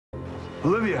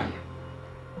Olivia,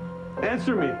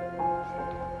 answer me.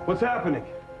 What's happening?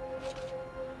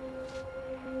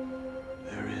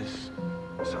 There is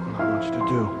something I want you to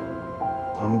do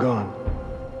while I'm gone.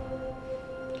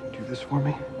 Can you do this for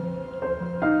me?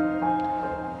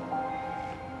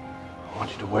 I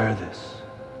want you to wear this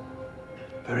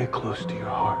very close to your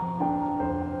heart.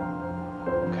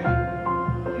 Okay?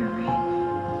 Your ring.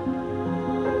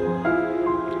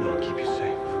 It'll keep you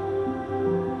safe.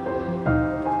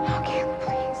 Okay,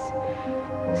 please.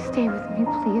 Stay with me,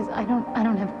 please. I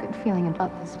don't have a good feeling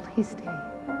about this. Please stay.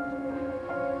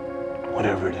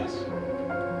 Whatever it is,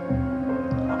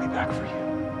 I'll be back for you.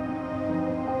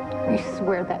 You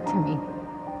swear that to me.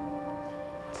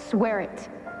 Swear it.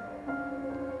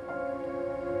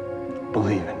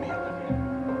 Believe in me, Olivia.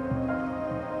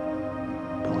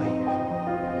 Believe.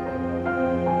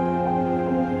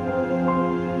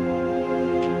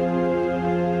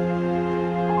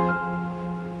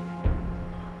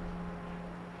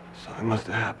 Something must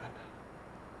have happened.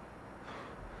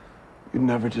 You'd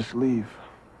never just leave.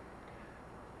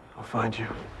 I'll find you.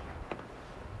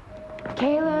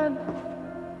 Caleb.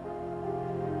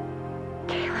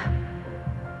 Caleb.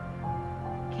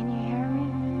 Can you hear me?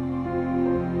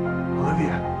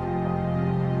 Olivia.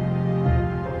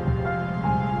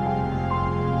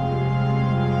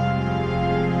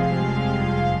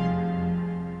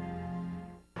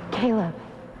 Caleb.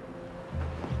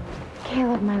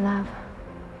 Caleb, my love.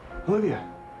 Olivia.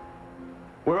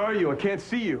 Where are you? I can't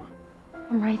see you.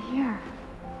 I'm right here.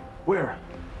 Where?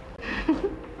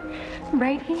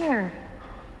 Right here.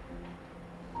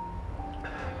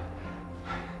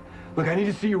 Look, I need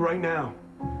to see you right now.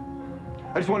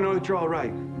 I just want to know that you're all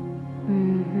right.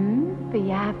 But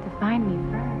you have to find me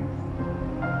first.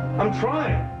 I'm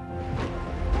trying.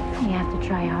 You have to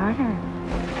try harder.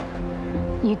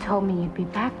 You told me you'd be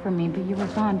back for me, but you were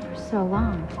gone for so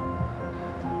long.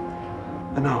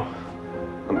 I know.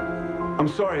 I'm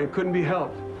sorry. It couldn't be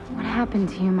helped. What happened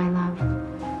to you, my love?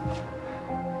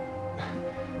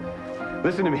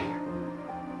 Listen to me.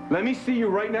 Let me see you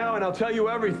right now, and I'll tell you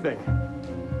everything.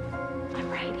 I'm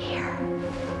right here.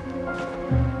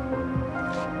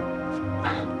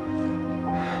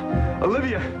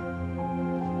 Olivia,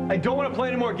 I don't want to play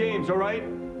any more games, all right?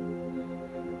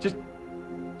 Just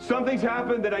something's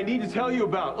happened that I need to tell you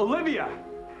about. Olivia!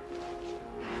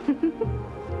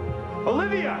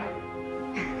 Olivia!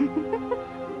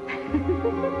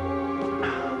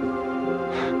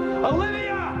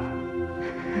 Olivia!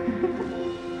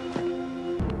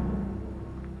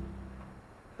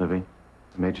 Livy,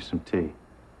 I made you some tea.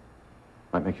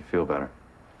 Might make you feel better.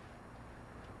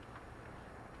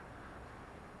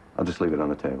 I'll just leave it on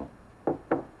the table.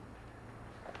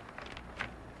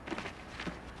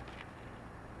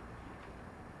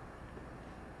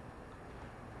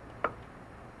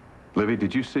 Livy,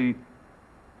 did you see...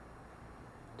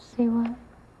 See what?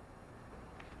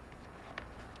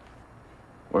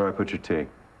 where I put your tea?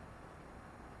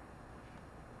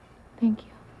 Thank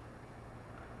you.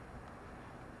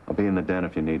 I'll be in the den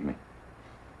if you need me.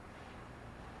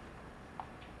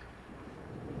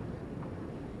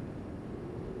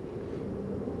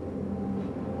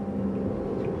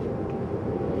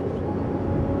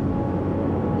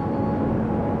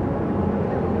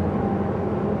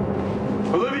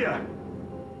 Olivia!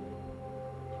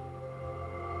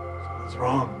 Something's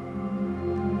wrong.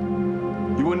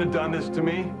 You wouldn't have done this to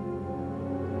me.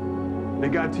 They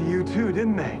got to you too,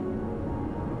 didn't they?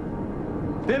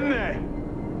 Didn't they?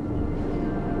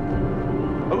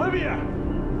 Olivia!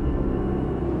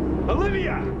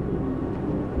 Olivia!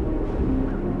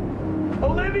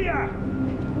 Olivia!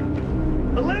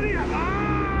 Olivia! Ah!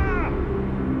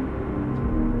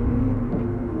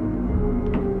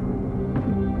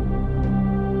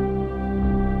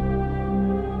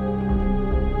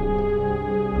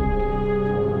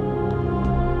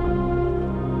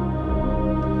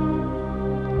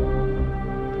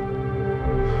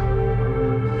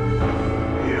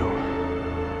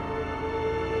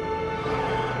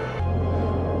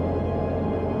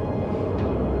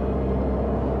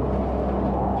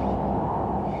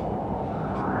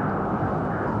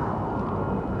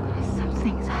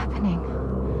 Something's happening.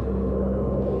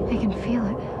 I can feel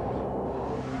it.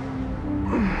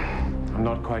 I'm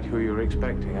not quite who you were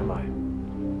expecting, am I?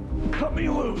 Cut me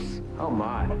loose! Oh,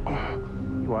 my.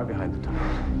 You are behind the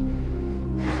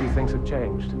times. You see, things have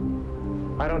changed.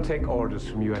 I don't take orders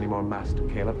from you anymore, Master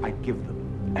Caleb. I give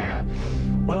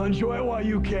them. Well, enjoy it while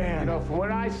you can. You know, from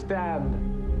where I stand,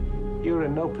 you're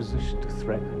in no position to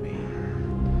threaten me.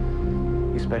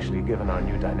 Especially given our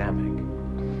new dynamic.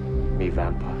 Me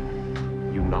vampire,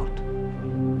 you not.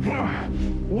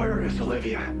 Where is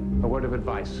Olivia? A word of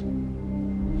advice.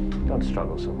 Don't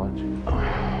struggle so much.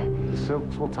 The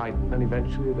silks will tighten, and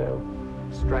eventually they'll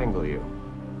strangle you.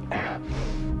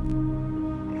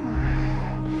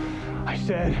 I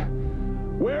said,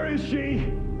 where is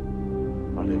she?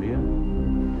 Olivia,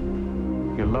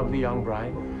 you love the young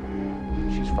bride.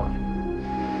 She's fine.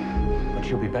 But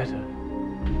she'll be better,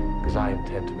 because I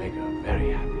intend to make her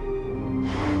very happy.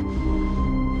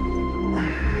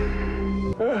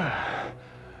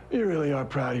 You really are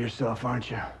proud of yourself, aren't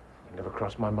you? It never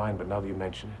crossed my mind, but now that you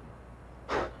mention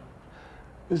it.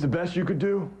 This is the best you could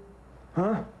do?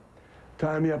 Huh?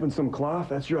 Tie me up in some cloth?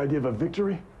 That's your idea of a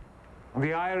victory?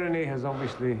 The irony has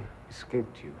obviously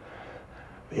escaped you.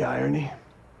 The irony?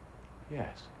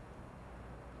 Yes.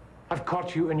 I've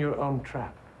caught you in your own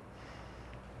trap.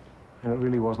 And it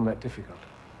really wasn't that difficult.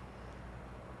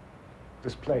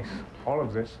 This place, all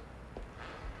of this,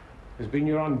 has been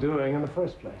your undoing in the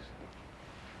first place.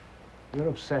 Your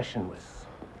obsession with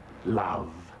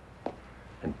love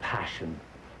and passion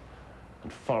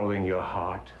and following your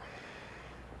heart.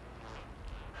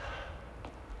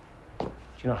 Do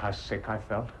you know how sick I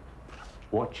felt?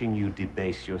 Watching you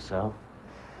debase yourself.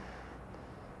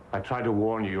 I tried to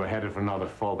warn you were headed for another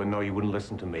fall, but no, you wouldn't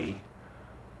listen to me.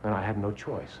 And I had no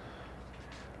choice.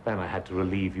 Then I had to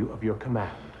relieve you of your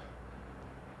command.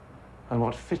 And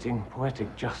what fitting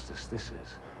poetic justice this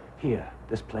is. Here,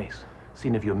 this place,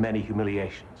 scene of your many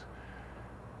humiliations,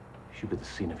 should be the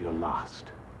scene of your last.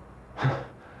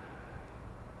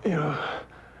 You know,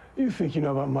 you think you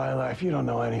know about my life. You don't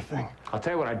know anything. I'll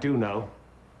tell you what I do know.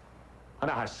 I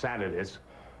know how sad it is.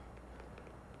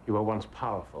 You were once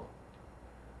powerful.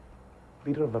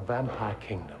 Leader of a vampire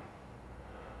kingdom.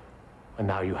 And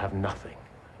now you have nothing.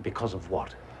 Because of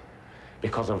what?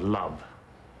 Because of love.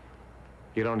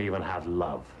 You don't even have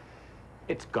love.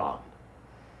 It's gone.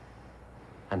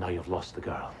 And now you've lost the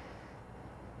girl.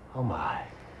 Oh my.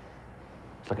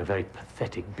 It's like a very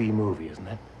pathetic B-movie, isn't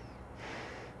it?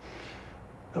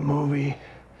 The movie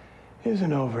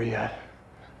isn't over yet.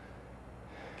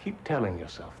 Keep telling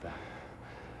yourself that.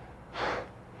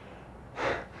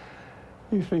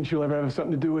 You think she'll ever have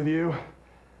something to do with you?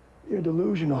 You're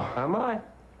delusional. Am I?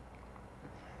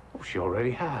 Oh, she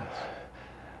already has.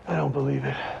 I don't believe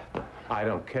it. I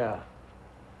don't care.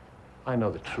 I know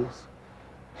the truth.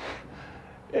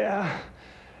 Yeah,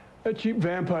 a cheap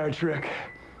vampire trick.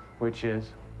 Which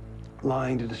is?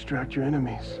 Lying to distract your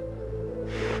enemies.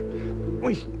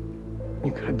 Least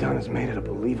you could have done is made it a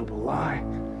believable lie.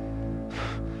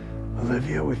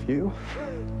 Olivia with you?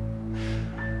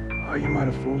 Oh, you might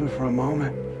have fooled her for a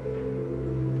moment.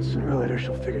 But sooner or later,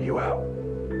 she'll figure you out.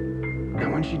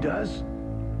 And when she does,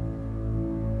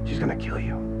 she's gonna kill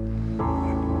you.